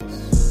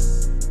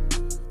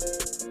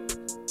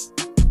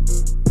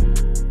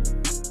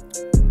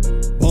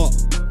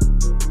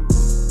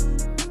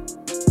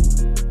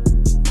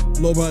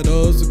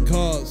lowriders and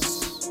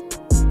cars,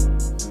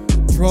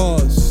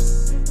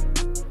 draws,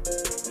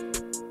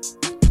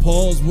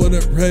 pause when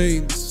it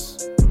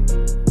rains,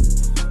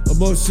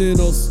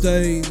 emotional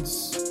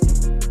stains,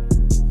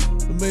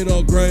 made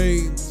all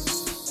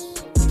grains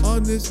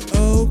on this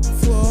oak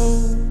floor.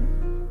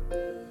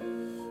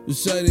 The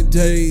shining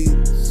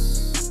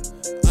days,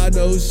 I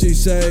know she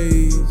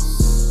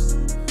says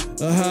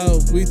how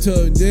we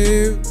turn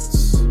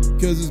dance,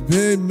 cause it's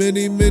been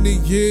many, many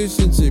years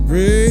since they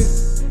breathed.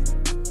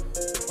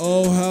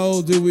 Oh,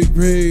 how do we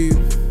grieve?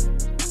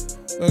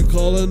 I'm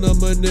calling on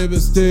my neighbor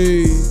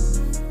Steve.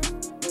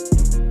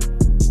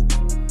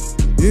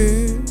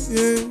 Yeah,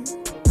 yeah.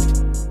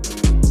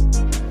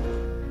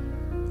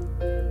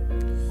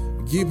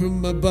 Keeping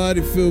my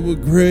body filled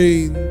with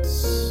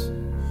grains.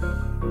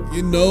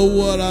 You know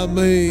what I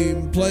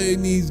mean,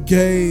 playing these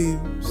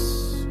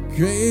games,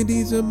 creating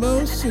these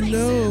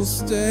emotional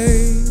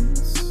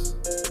states.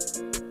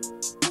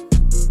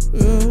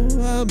 Oh,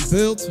 I'm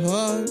built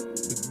hard,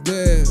 but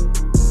damn,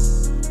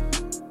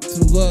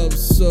 to love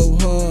so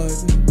hard.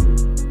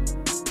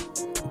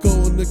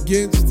 Going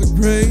against the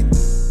grain,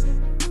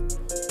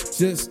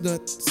 just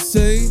not the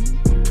same.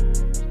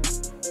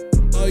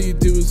 All you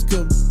do is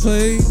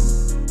complain.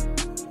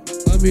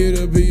 I'm here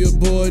to be your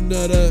boy,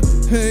 not a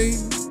pain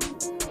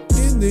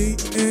in the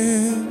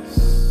ass.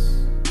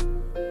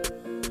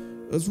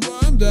 That's why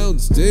I'm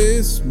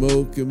downstairs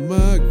smoking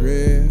my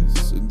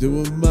grass and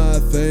doing my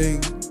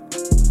thing,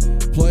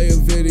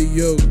 playing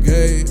video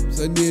games.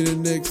 I need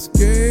an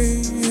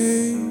escape.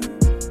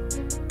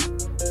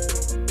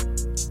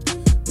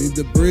 Need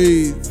to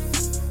breathe.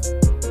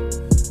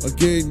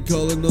 Again,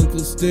 calling Uncle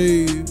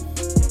Steve.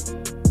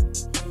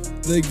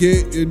 They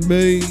getting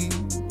mean.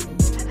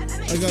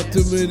 I got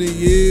too many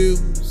years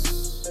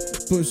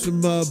pushing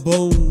my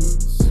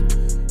bones.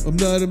 I'm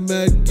not a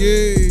mad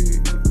gay.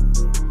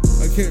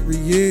 I can't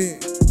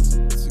react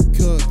to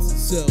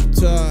constant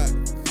self-talk.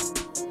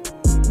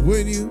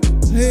 When you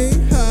hey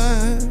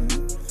hi,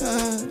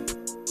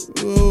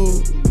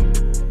 oh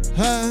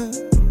hi,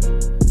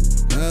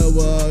 how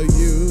are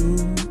you?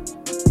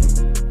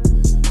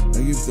 I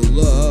give the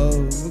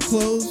love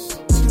close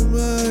to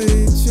my